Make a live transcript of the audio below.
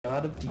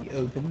God of the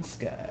open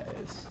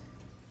skies.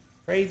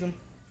 Praise him.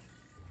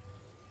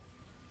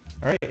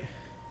 Alright.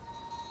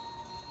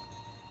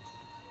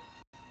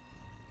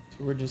 So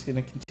we're just going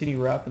to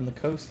continue wrapping the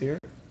coast here.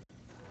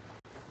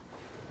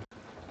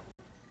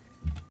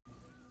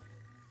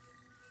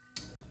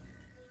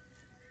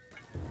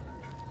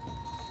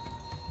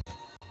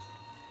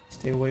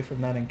 Stay away from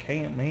that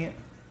encampment.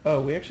 Oh,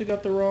 we actually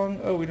got the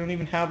wrong... Oh, we don't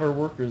even have our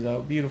workers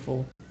out.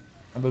 Beautiful.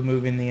 I've been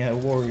moving the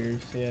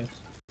warriors, yeah.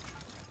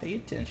 Pay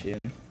attention.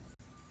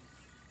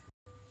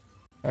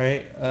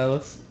 Alright,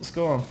 let's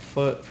go on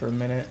foot for a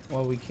minute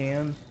while we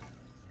can.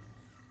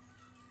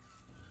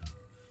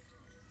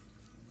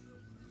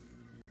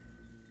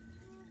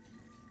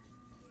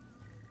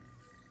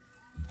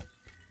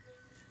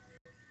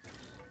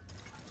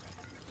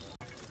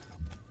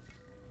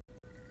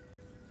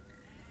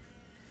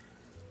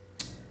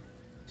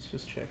 Let's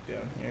just check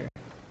down here.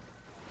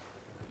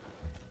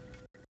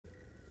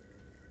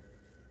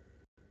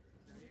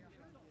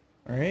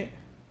 Alright.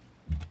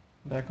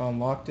 Back on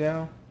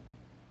lockdown.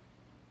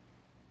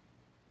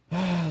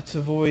 Let's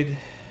avoid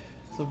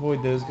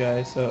those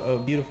guys. So, oh,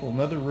 beautiful.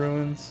 Another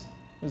ruins.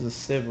 There's a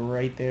civ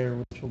right there,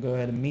 which we'll go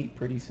ahead and meet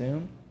pretty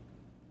soon.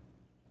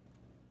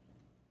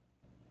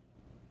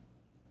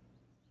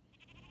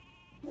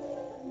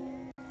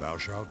 Thou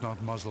shalt not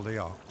muzzle the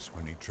ox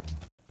when he trips.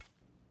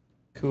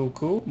 Cool,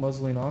 cool.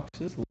 Muzzling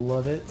oxes.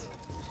 Love it.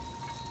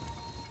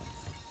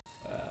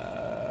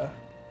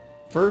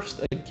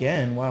 First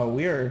again. Wow,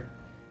 we are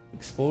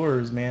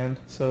explorers, man.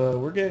 So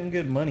we're getting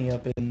good money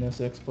up in this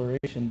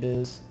exploration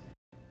biz.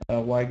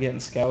 Why getting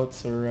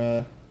scouts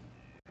or,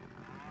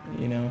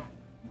 you know,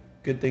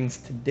 good things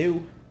to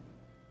do.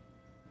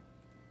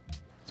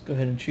 Let's go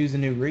ahead and choose a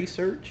new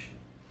research.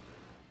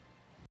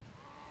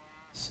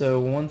 So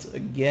once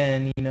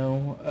again, you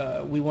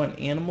know, we went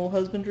animal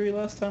husbandry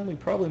last time. We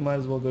probably might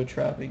as well go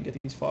trapping and get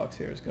these fox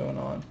hairs going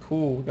on.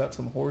 Cool, we got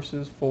some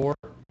horses, 4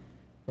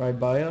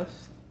 ride by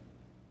us.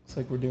 Looks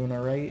like we're doing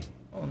alright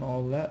on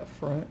all that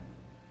front.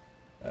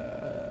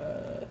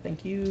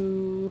 Thank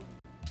you.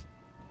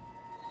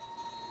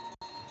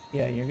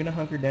 Yeah, you're gonna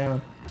hunker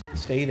down.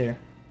 Stay there.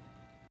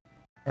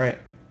 Alright.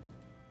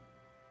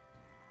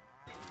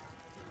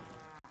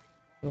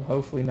 We'll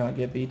hopefully not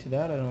get beat to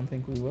that. I don't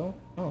think we will.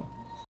 Oh.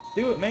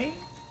 Do it, man!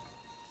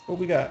 What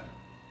we got?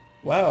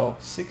 Wow,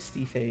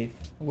 60 faith.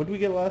 What did we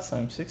get last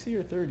time? 60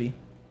 or 30?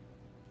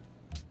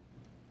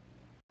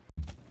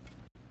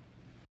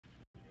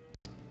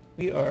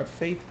 We are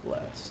faith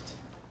blessed.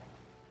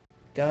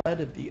 God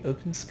of the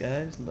open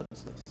skies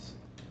loves us.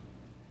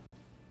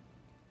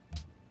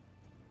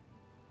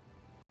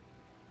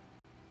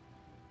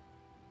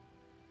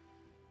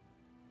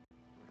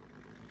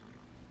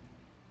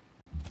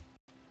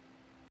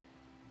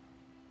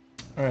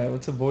 Alright,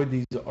 let's avoid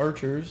these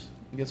archers.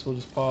 I guess we'll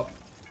just pop...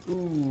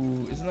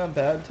 Ooh, isn't that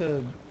bad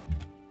to...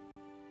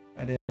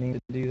 I didn't need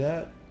to do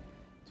that.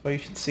 That's why you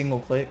should single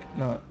click,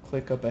 not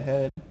click up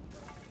ahead.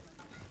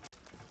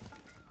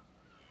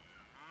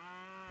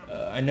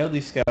 I know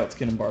these scouts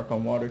can embark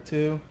on water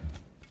too.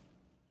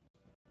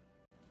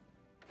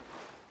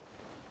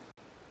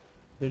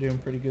 They're doing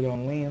pretty good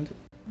on land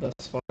thus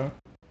far.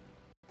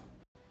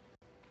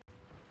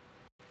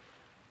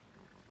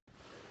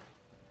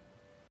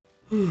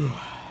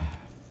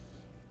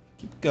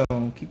 Keep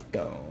going, keep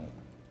going.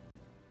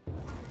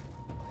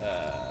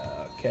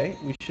 Okay,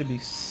 we should be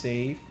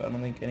safe. I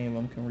don't think any of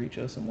them can reach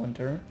us in one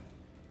turn.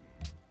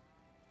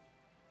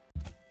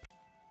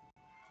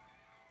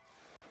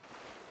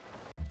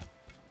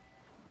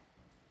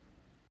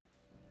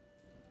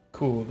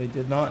 Cool, they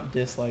did not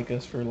dislike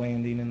us for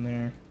landing in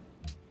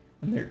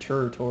their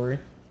territory.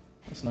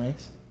 That's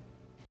nice.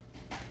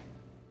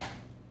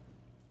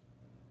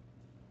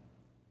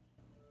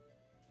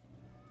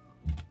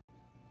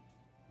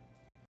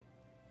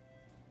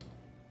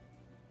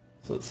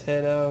 So let's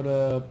head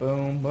out,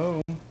 boom,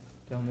 boom,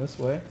 down this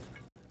way.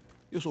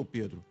 Eu sou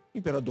Pedro,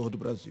 imperador do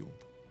Brasil.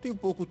 Tenho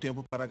pouco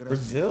tempo para agradecer.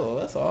 Brazil,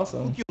 that's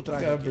awesome. O que eu trago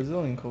We got aqui?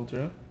 Brazilian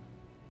culture.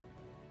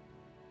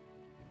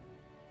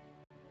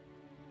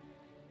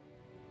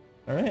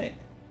 Alright.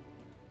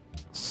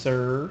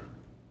 Sir.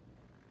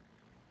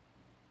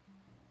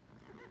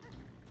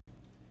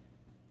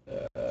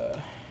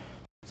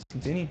 Let's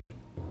continue.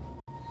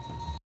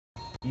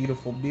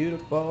 Beautiful,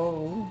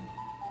 beautiful.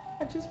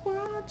 I just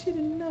want you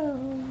to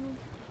know.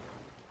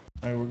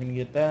 Alright, we're gonna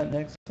get that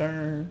next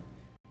turn.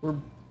 We're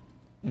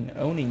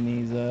owning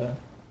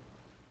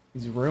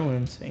these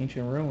ruins,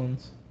 ancient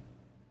ruins.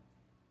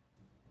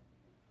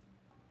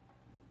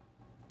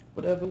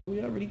 Whatever,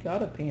 we already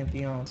got a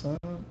pantheon, son.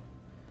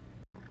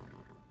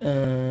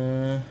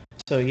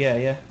 So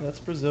yeah, that's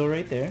Brazil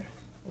right there.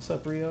 What's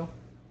up, Rio?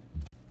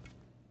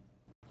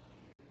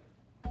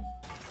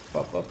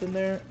 Pop up in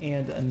there,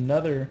 and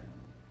another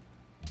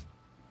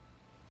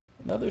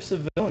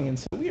civilian.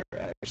 So we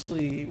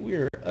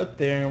are up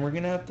there, and we're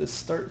gonna have to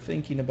start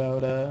thinking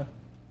about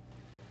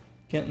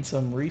getting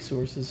some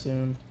resources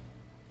soon.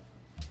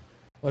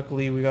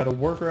 Luckily, we got a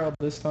worker out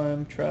this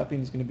time.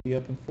 Trapping is gonna be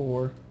up in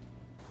 4.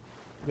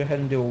 Go ahead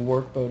and do a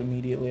workboat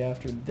immediately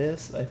after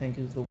this, I think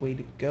is the way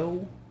to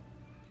go.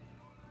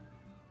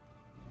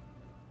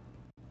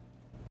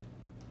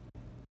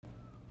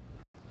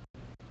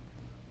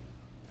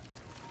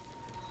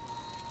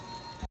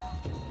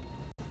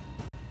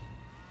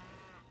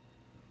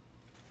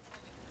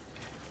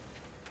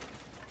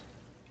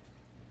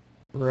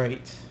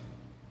 Right.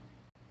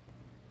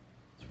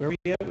 So where we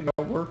at? We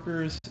got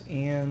workers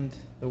and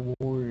the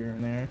warrior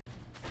in there.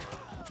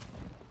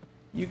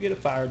 You get a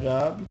fire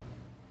job.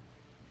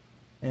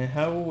 And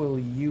how will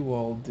you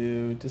all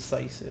do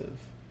decisive?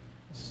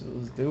 So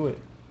let's do it.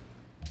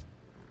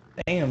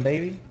 Damn,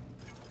 baby.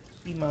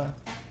 Eat my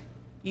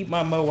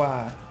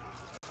moai.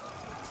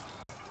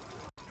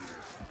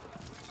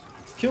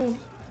 Kill,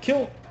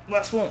 kill,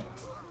 last one.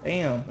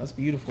 Damn, that's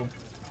beautiful.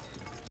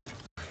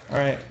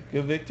 Alright,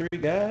 good victory,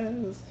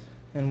 guys.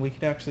 And we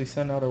can actually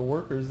send out our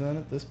workers then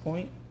at this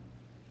point.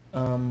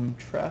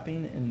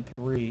 Trapping in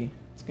 3.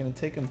 It's going to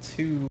take them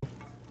 2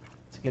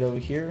 to get over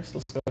here, so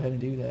let's go ahead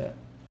and do that.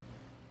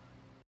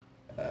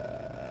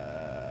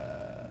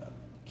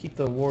 Keep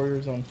the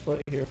warriors on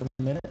foot here for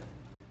a minute.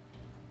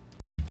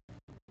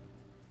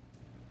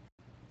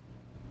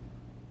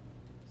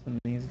 Send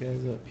these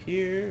guys up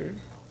here.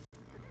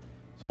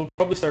 So we'll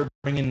probably start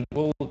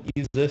we'll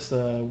use this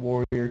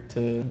warrior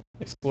to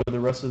explore the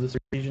rest of this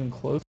region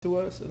close to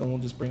us, and then we'll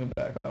just bring them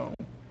back home.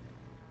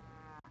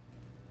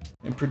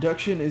 And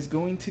production is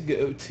going to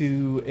go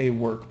to a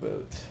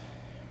workboat.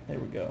 There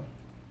we go.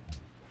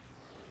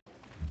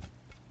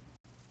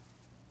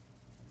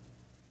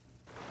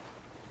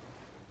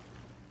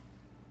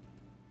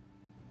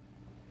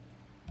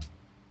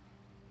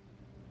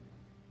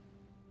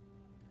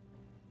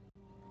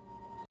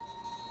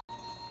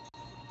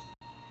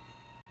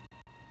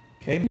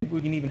 Okay, maybe we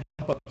can even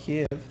help up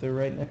Kiev. They're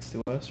right next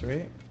to us,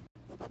 right?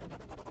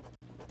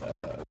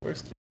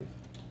 Where's Kiev?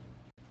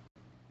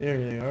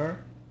 There they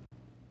are.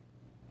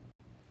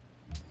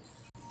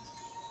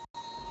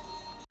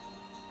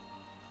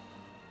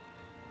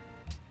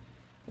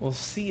 We'll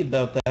see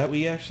about that.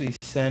 We actually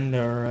send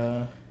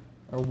our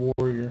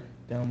warrior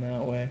down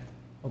that way.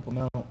 Help them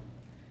out.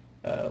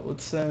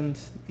 Let's send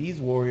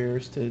these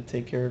warriors to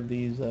take care of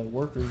these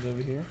workers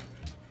over here.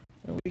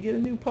 And we get a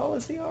new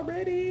policy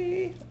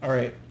already!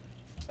 Alright.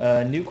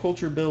 New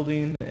culture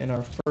building in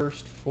our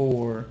first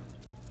 4.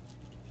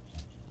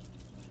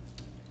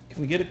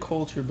 Can we get a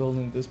culture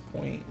building at this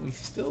point? We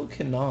still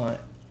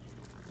cannot.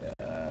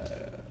 I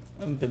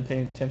haven't been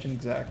paying attention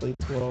exactly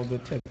to what all the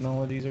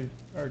technologies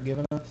are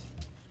giving us.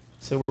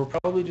 So we're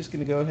probably just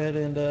going to go ahead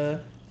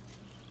and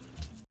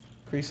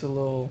increase a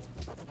little,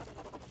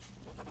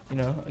 you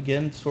know,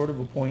 again, sort of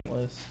a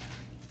pointless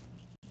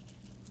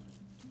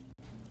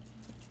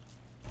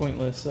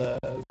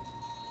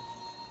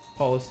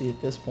policy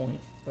at this point,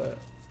 but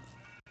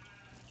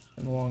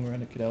in the long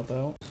run it could help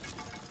out.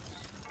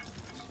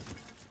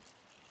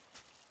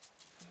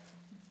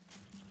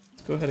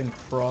 Let's go ahead and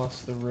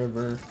cross the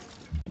river.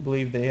 I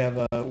believe they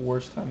have a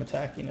worse time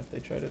attacking if they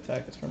try to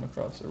attack us from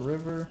across the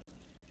river.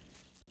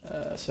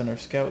 Send our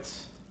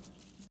scouts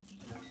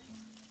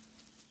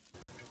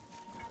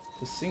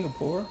to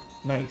Singapore.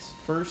 Nice.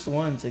 First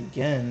ones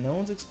again. No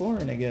one's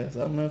exploring, I guess.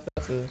 I don't know if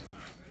that's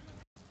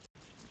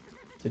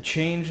a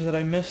change that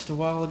I missed a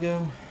while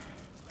ago.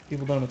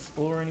 People don't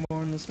explore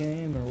anymore in this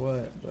game or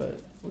what,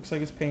 but looks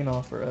like it's paying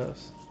off for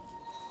us.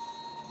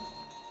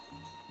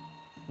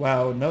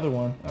 Wow, another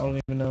one. I don't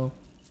even know.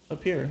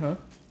 Up here, huh?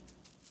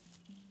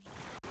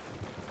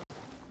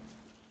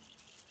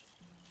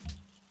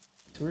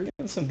 So we're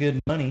getting some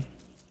good money.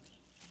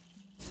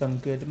 Some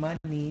good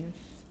money.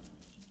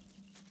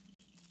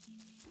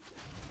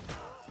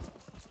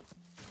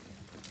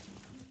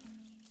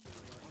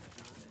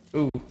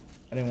 Ooh,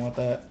 I didn't want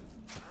that.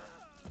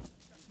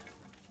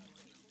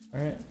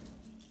 Alright.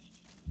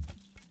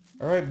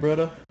 Alright,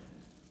 brother.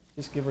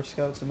 Just give our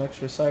scouts some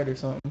extra sight or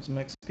something, some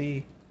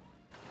XP.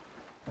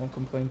 Won't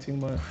complain too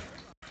much.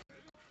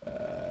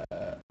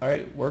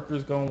 Alright,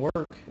 workers gonna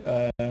work.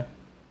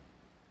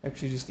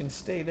 Actually just gonna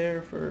stay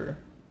there for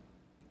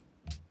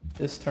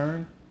this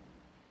turn.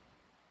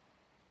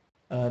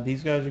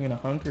 These guys are gonna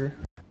hunker.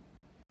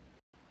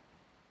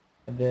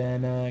 And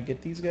then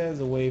get these guys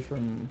away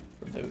from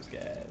those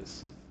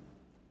guys.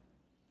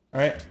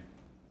 Alright.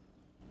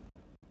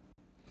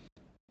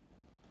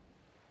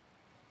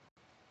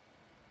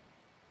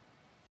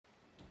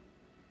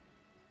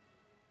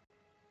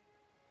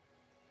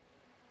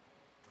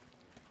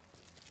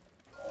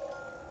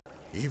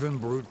 Even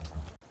brute.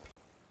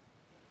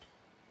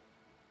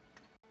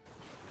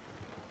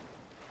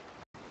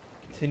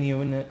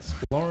 Continuing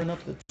exploring up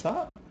the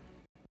top.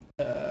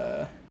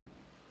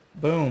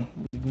 Boom.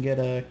 We can get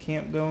a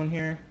camp going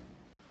here.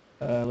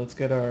 Let's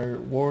get our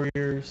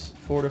warriors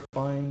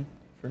fortifying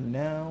for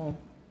now.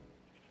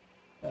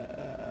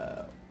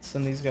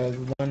 Send these guys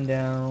 1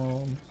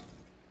 down.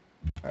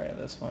 Alright,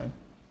 that's fine.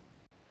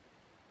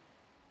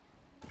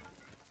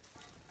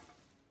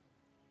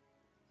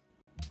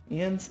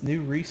 And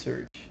new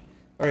research.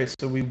 Alright,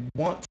 so we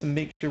want to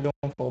make sure we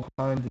don't fall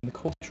behind in the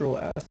cultural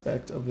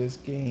aspect of this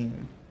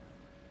game.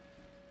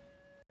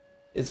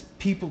 Is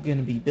people going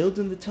to be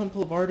building the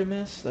Temple of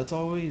Artemis? That's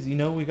always,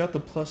 we got the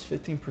plus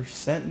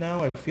 15%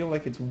 now. I feel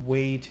like it's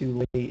way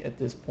too late at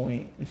this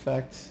point. In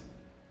fact,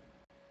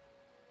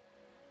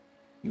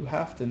 you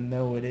have to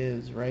know it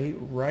is, right?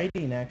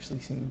 Writing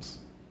actually seems...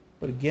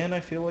 But again, I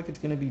feel like it's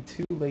going to be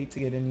too late to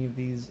get any of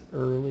these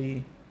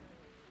early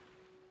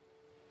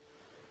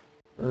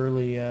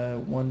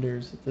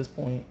wonders at this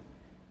point.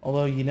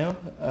 Although,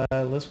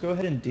 let's go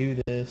ahead and do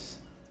this.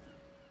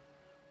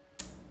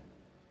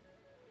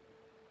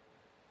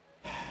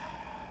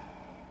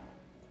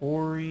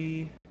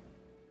 Quarry,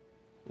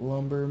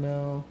 lumber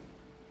mill.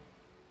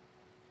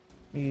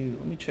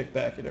 Let me check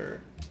back at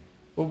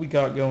what we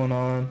got going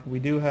on. We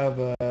do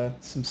have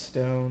some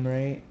stone,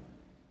 right?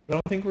 But I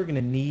don't think we're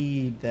gonna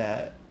need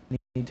that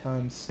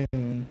anytime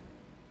soon.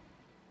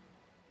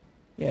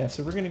 Yeah,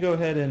 so we're gonna go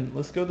ahead and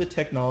let's go the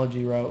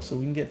technology route so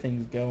we can get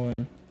things going.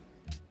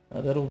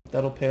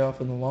 That'll pay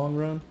off in the long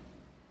run.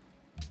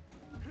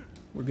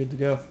 We're good to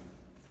go.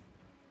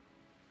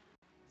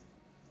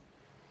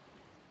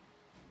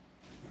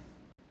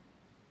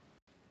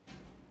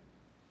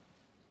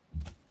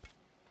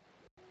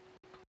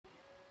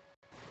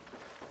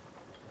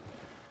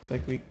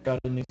 Like we got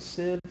a new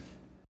Civ.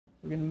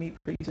 We're gonna meet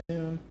pretty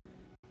soon.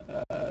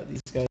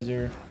 These guys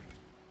are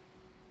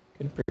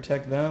gonna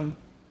protect them.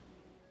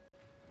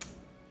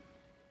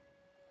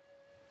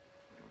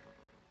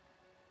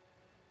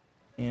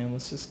 And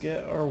let's just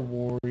get our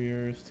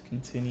warriors to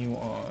continue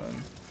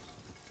on.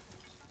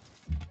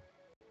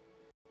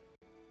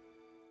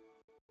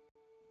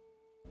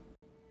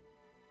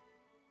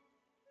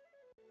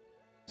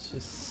 It's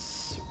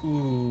just,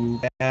 ooh,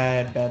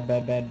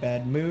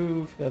 bad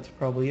move. That's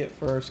probably it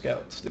for our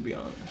scouts, to be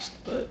honest.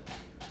 But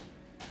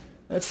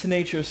that's the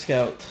nature of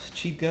scouts.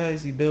 Cheap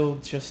guys you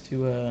build just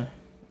to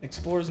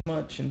explore as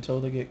much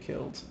until they get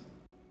killed.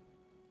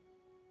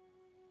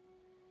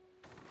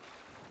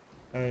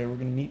 Alright, we're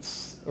gonna meet,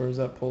 or is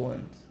that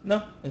Poland?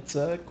 No, it's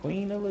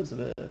Queen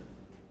Elizabeth.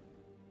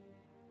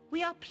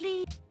 We are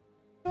pleased.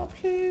 Oh,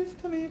 pleased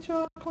to meet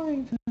your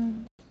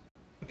acquaintance.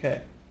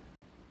 Okay.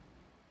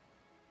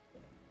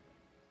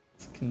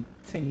 Let's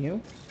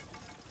continue.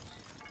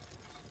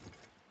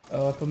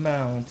 Up a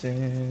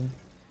mountain,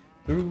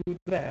 through the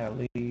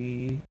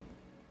valley.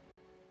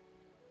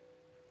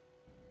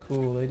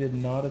 Cool, they did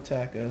not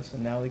attack us,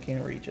 and now they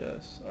can't reach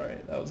us.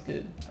 Alright, that was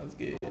good. That was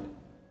good.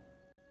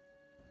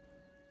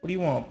 What do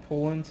you want,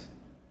 Poland?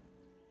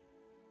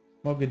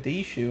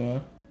 Mogadishu, huh?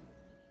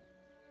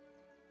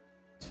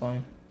 It's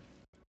fine.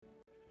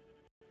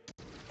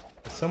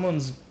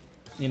 Someone's,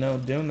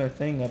 doing their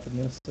thing up in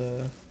this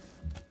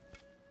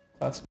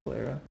classical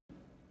era.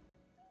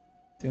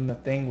 Doing the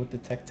thing with the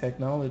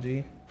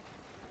technology.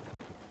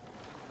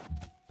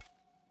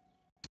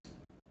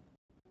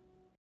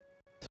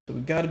 So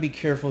we got to be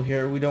careful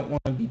here. We don't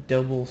want to be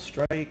double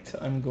striked.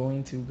 I'm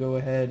going to go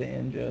ahead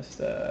and just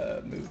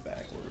move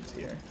backwards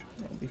here.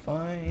 That'll be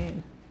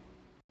fine.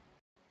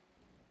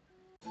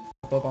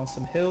 Up on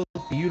some hills.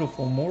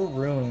 Beautiful. More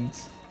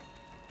ruins.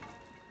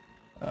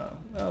 Oh,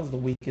 that was the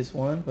weakest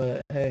one,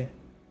 but hey.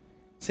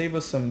 Save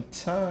us some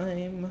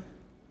time.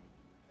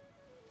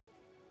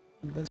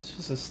 That's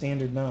just a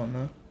standard mountain,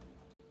 huh?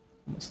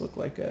 Almost look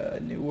like a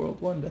New World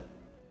Wonder.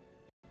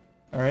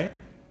 Alright.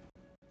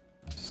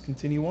 Just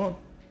continue on.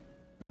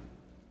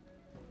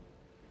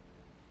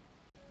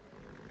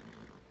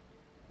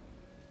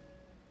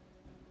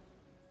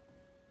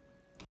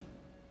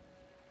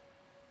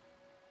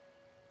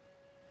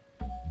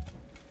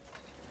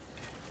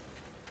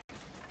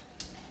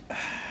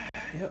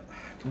 Yep,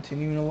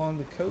 continuing along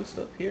the coast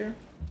up here.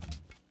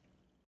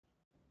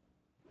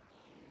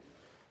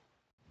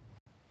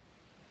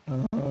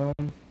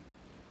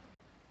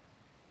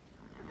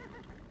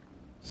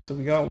 So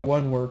we got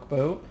one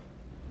workboat.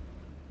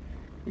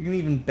 We can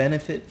even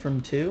benefit from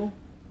two.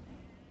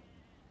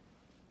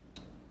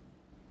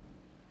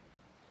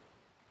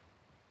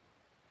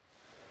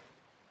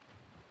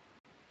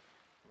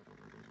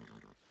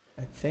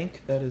 I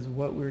think that is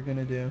what we're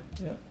gonna do.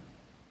 Yeah.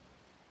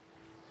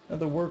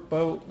 Another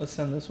workboat. Let's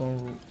send this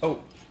one.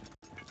 Oh,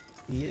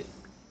 yeah.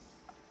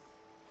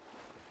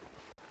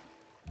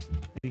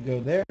 We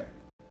go there.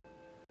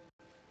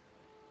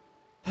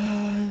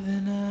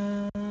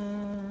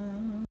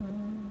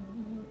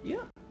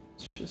 Yeah.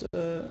 Let's just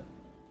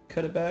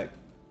cut it back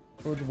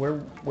towards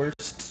where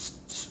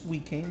we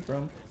came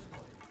from.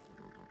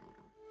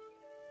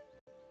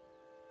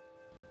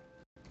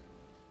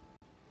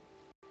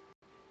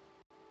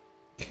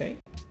 Okay.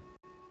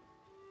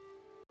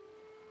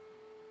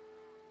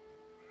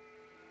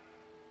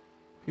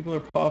 People are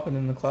popping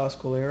in the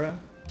classical era.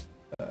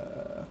 We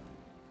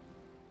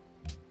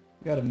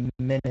got a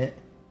minute.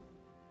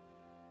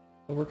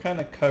 But we're kind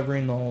of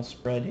covering the whole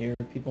spread here.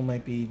 People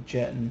might be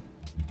jetting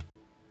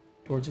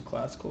towards the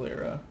classical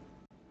era.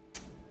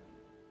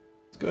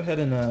 Let's go ahead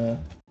and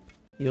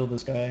heal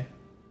this guy.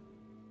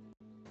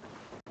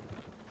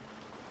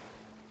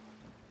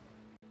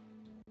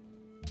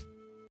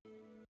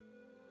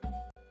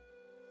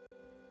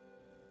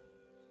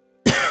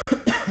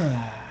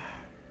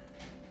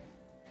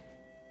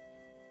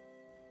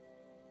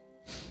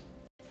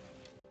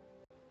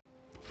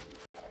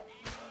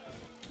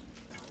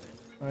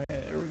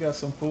 got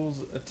some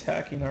fools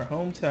attacking our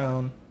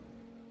hometown.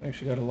 We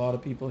actually got a lot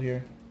of people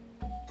here.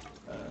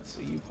 So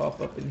you pop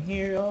up in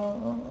here.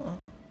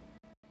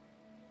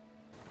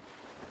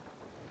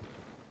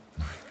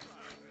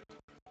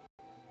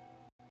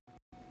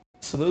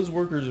 So those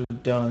workers are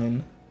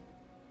done.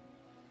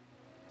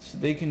 So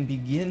they can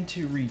begin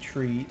to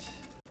retreat.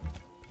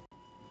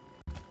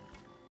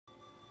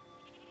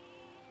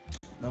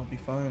 That'll be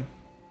fine.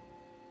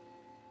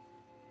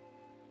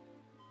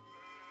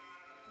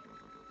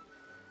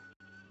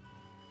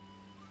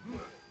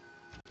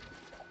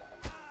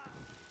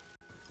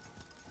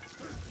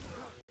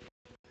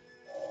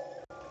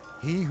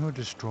 He who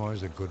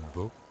destroys a good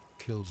book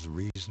kills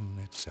reason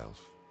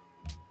itself.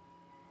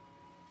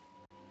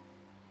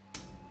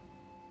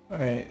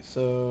 Alright,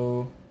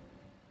 so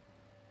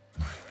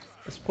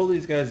let's pull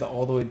these guys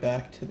all the way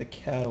back to the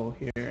cattle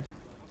here.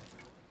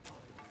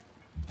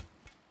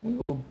 We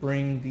will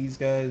bring these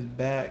guys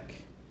back.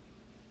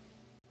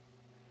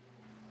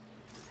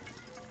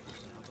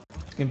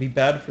 It's gonna be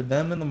bad for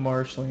them in the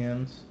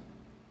marshlands.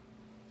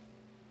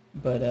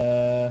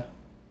 But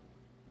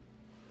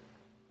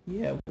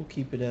yeah, we'll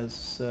keep it as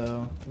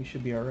so. We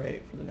should be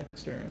alright for the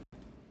next turn.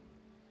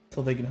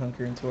 Until they can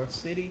hunker into our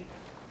city.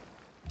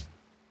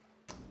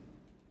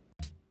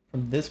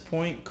 From this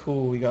point,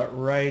 cool, we got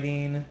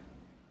writing.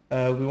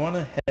 We want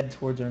to head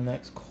towards our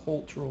next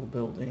cultural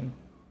building.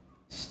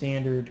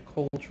 Standard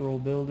cultural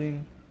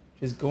building,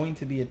 which is going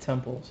to be a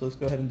temple. So let's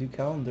go ahead and do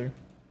calendar.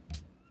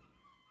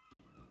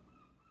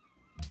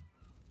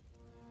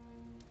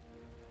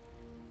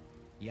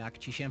 Jak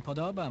ci się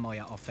podoba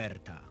moja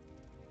oferta?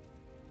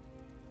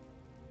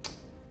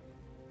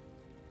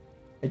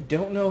 I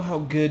don't know how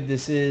good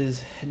this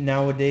is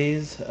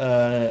nowadays.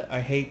 I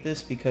hate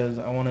this because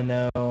I want to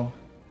know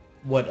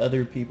what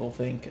other people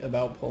think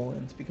about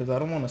Poland, because I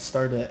don't want to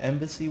start an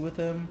embassy with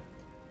him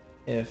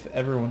if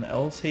everyone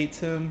else hates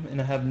him, and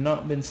I have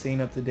not been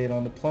staying up to date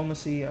on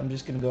diplomacy. I'm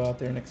just going to go out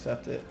there and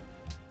accept it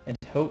and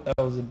hope that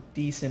was a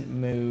decent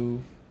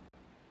move.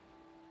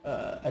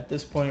 At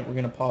this point, we're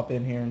going to pop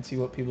in here and see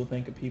what people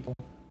think of people.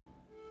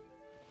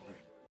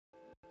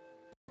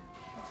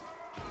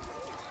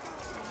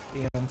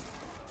 Damn.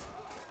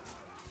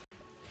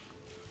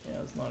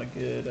 Yeah, it's not a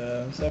good,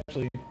 it's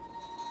actually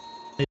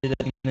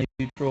a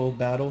neutral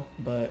battle,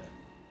 but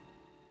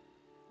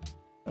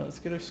let's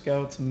get our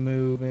scouts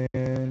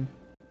moving.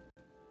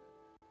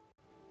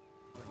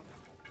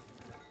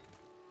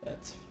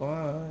 That's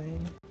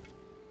fine.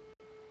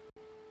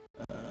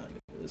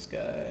 This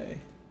guy.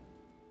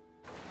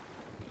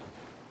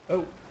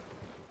 Oh,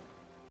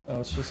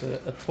 it's just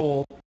a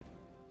toll.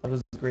 That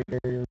was a Great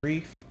Barrier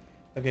Reef.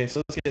 Okay,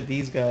 so let's get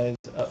these guys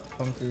up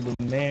bunkered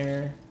in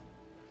there.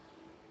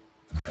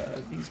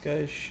 These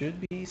guys should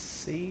be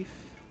safe.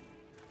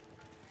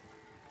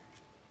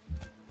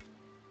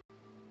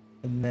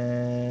 And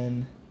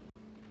then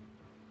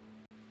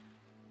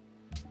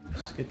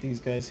let's get these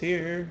guys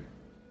here.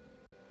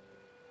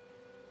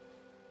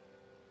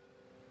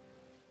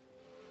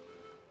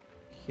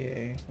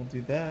 Okay, we'll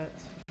do that.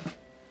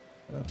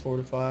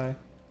 Fortify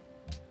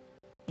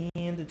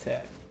and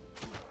attack.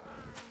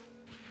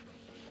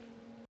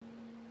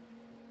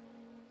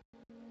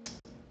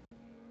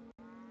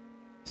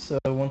 So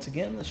once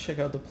again, let's check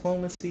out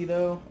diplomacy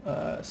though.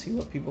 See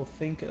what people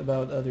think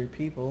about other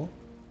people.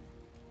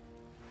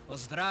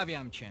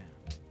 Pozdrawiam cię.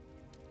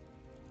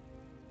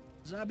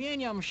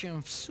 Zamieniam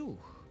się w słuch.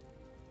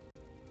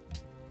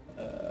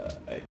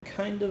 I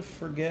kind of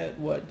forget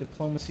what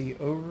diplomacy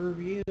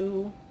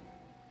overview.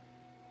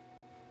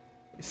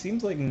 It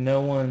seems like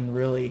no one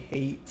really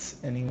hates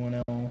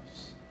anyone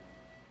else.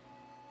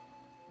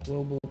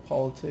 Global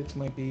politics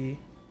might be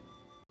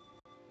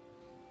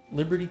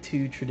Liberty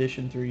 2,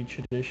 Tradition 3,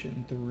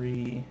 Tradition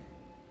 3.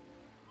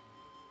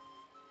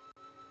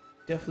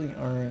 Definitely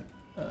aren't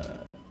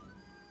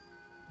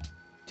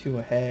too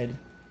ahead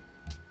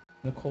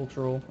in the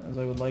cultural as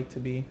I would like to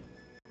be.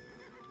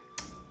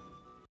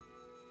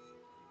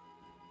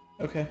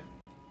 Okay.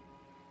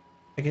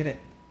 I get it.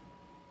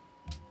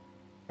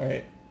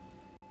 Alright.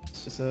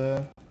 Let's just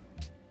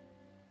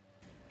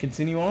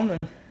continue on then.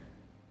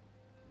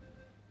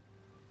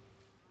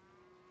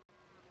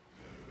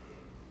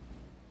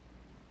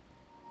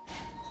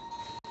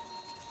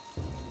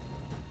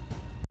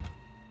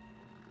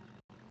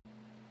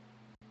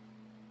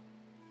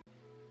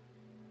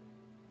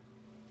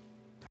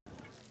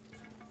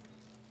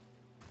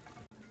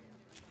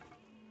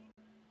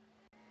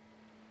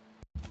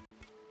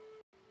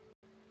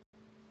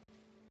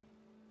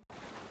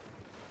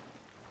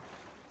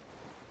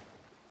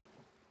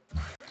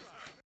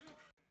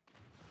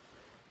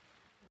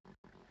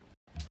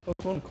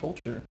 What's one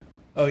culture?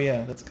 Oh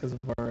yeah, that's because of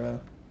our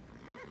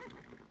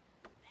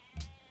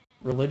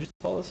religious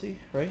policy,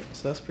 right?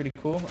 So that's pretty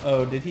cool.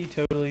 Oh, did he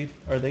totally...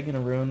 Are they going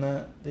to ruin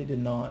that? They did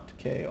not.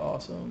 Okay,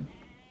 awesome.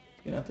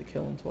 You're going to have to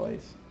kill him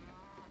twice.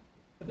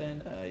 But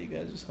then you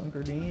guys just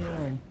hunker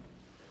down.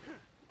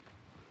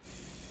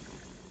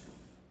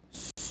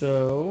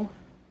 So...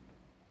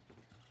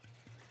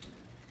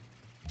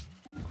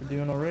 we're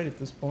doing alright at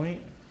this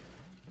point.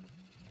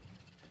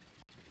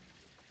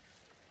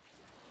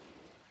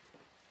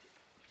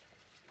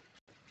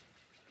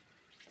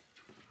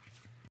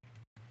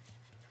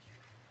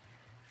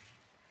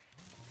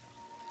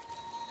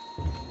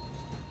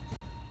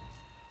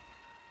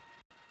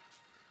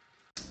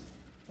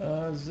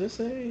 Is this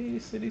a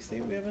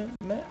city-state we haven't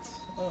met?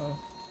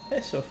 Oh.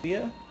 Hey,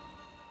 Sophia.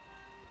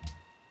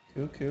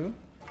 Cool, cool.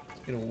 Let's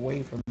get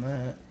away from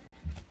that.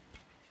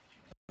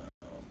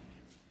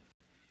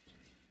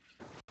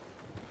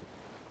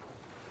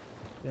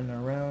 Been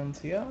around,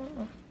 yeah.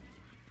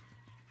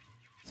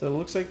 So it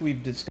looks like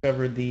we've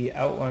discovered the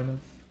outline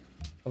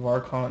of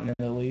our continent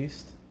at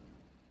least.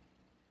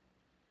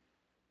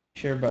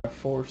 Shared by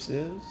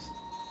forces.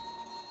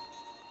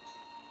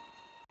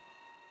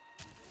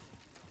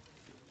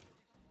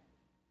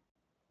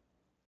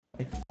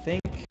 I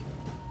think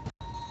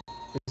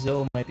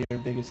Brazil might be our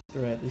biggest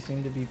threat. They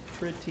seem to be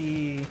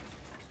pretty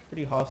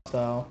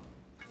hostile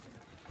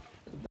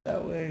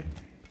that way.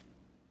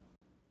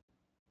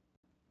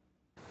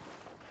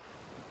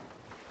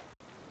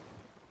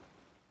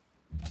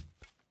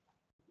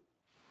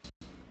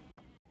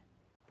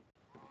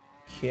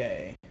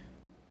 Okay.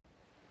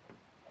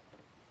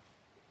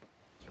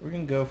 So we're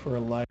gonna go for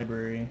a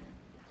library.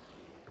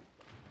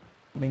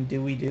 I mean,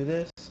 do we do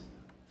this?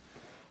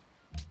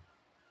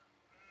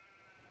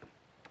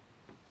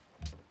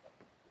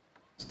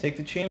 Let's take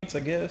the chance,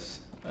 I guess.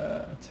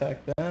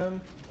 Attack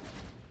them.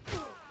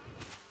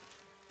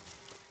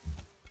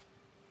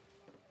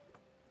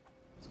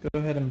 Let's go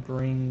ahead and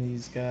bring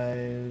these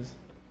guys.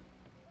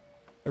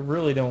 I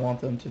really don't want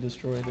them to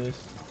destroy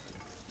this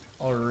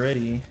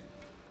already.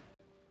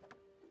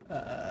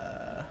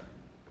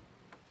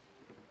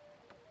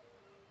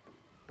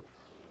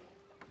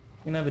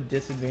 We're gonna have a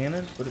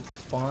disadvantage, but it's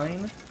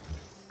fine.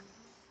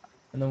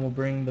 And then we'll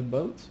bring the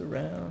boats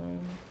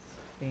around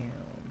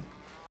town.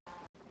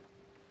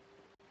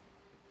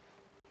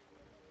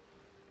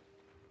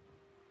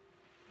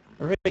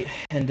 Alright,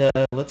 and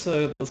let's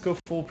go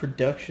full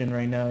production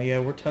right now. Yeah,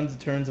 we're tons of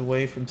turns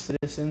away from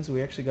citizens.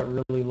 We actually got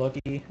really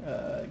lucky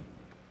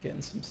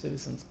getting some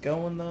citizens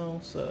going though,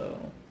 so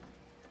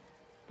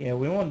yeah,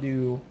 we want to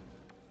do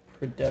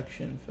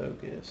production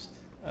focused.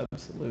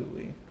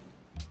 Absolutely.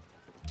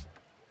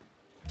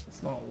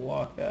 It's not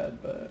lock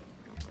that, but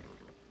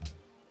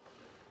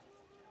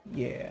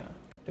yeah,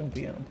 don't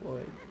be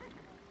unemployed.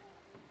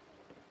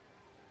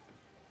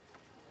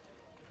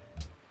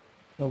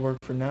 No work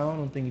for now. I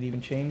don't think it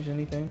even changed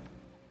anything.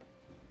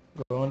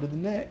 Go on to the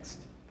next.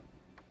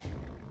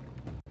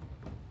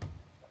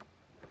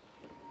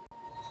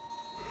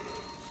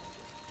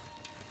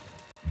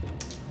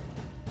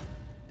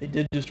 They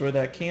did destroy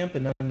that camp,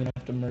 and now I'm gonna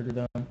have to murder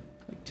them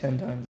like 10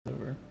 times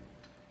over.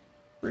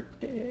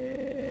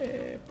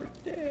 Pretty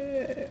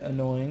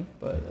annoying,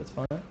 but that's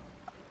fine.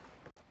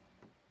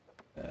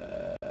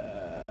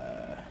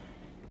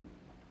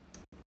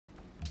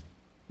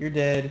 You're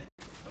dead.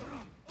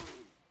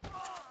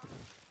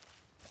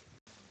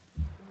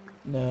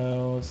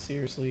 No,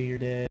 seriously, you're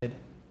dead.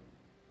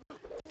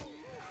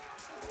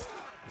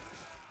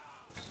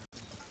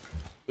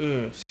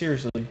 Ugh,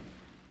 seriously.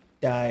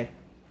 Die.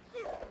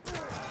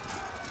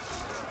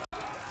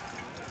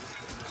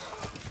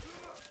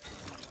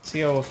 See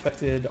how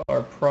affected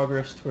our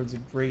progress towards a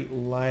great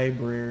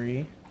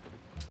library.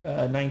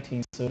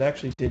 19, so it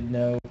actually did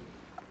no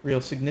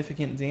real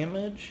significant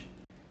damage.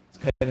 Let's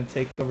go ahead and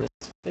take over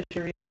this fish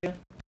area.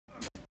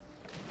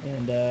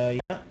 And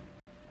yeah,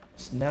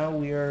 so now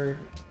we are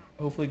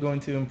hopefully going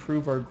to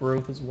improve our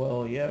growth as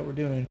well. Yeah, we're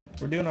doing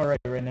all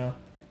right now.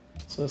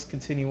 So let's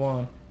continue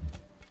on.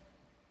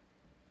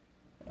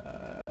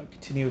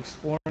 Continue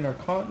exploring our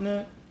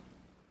continent.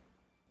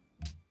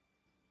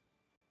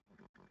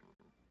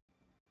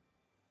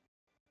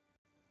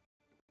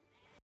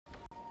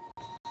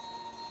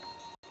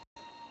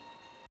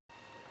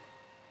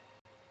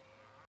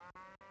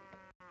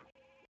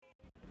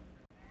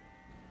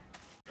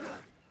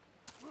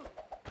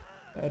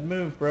 Bad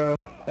move, bro.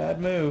 Bad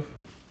move.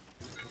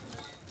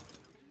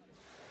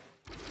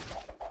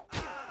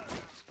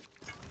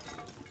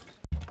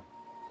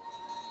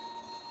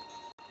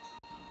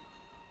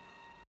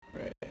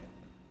 Right.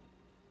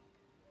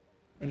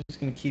 We're just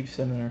gonna keep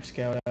sending our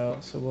scout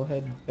out, so we'll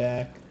head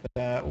back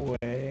that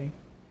way.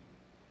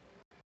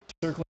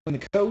 Circling the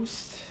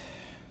coast.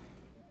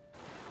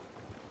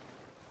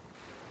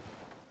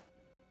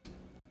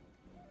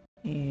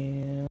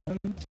 And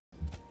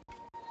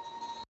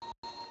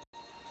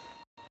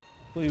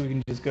hopefully we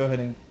can just go ahead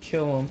and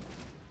kill them.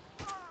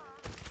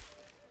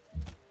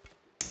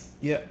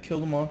 Yeah, kill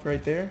them off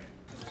right there.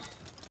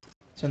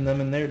 Send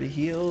them in there to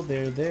heal.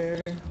 They're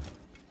there.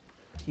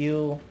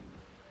 Heal.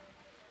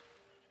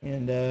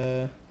 And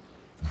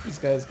these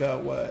guys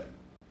got what?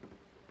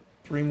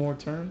 3 more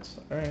turns?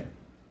 Alright.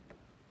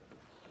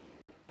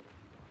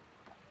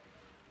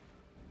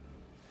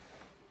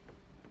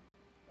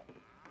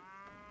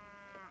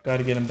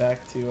 Gotta get them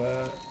back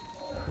to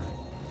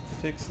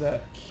fix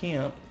that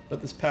camp.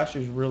 But this pasture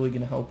is really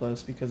gonna help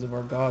us because of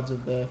our gods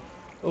of the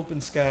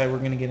open sky. We're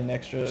gonna get an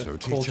extra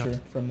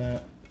culture from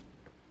that.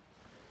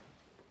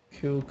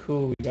 Cool,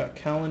 cool. We got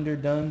calendar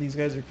done. These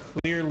guys are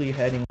clearly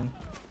heading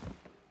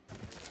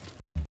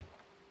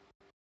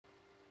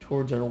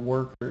towards our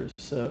workers,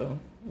 so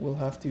we'll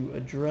have to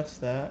address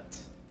that.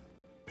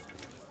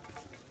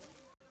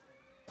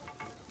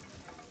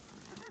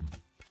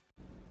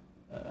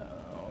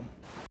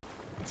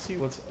 see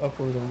what's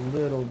upward a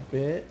little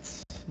bit.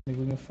 Maybe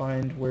we can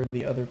find where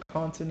the other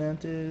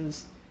continent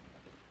is.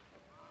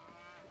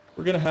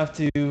 We're gonna have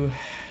to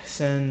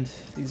send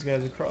these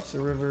guys across the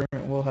river,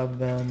 and we'll have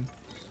them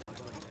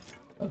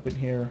up in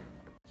here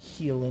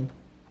healing.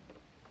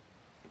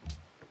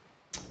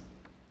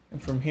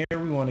 And from here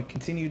we want to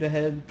continue to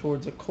head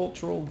towards a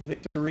cultural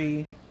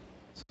victory.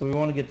 So we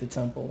want to get the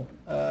temple.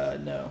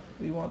 No,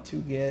 we want to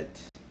get...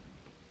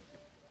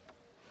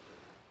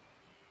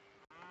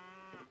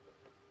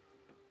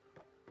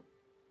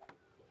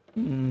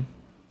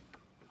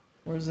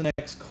 Where's the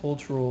next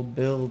cultural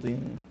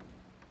building?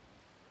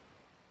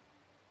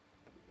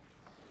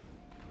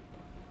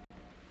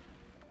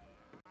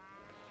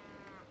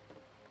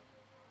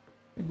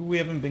 Maybe we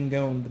haven't been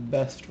going the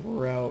best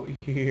route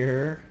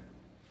here.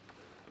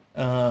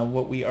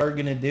 What we are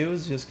going to do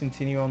is just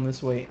continue on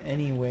this way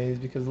anyways,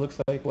 because it looks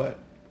like, what?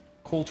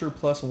 Culture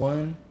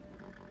 +1,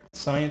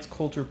 science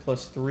culture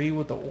 +3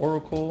 with the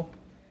oracle.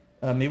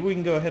 Maybe we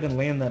can go ahead and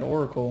land that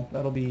oracle.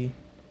 That'll be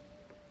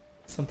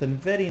something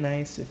very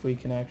nice if we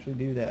can actually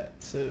do that.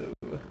 So,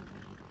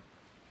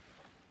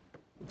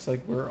 looks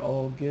like we're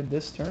all good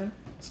this turn.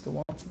 Let's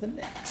go on to the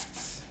next.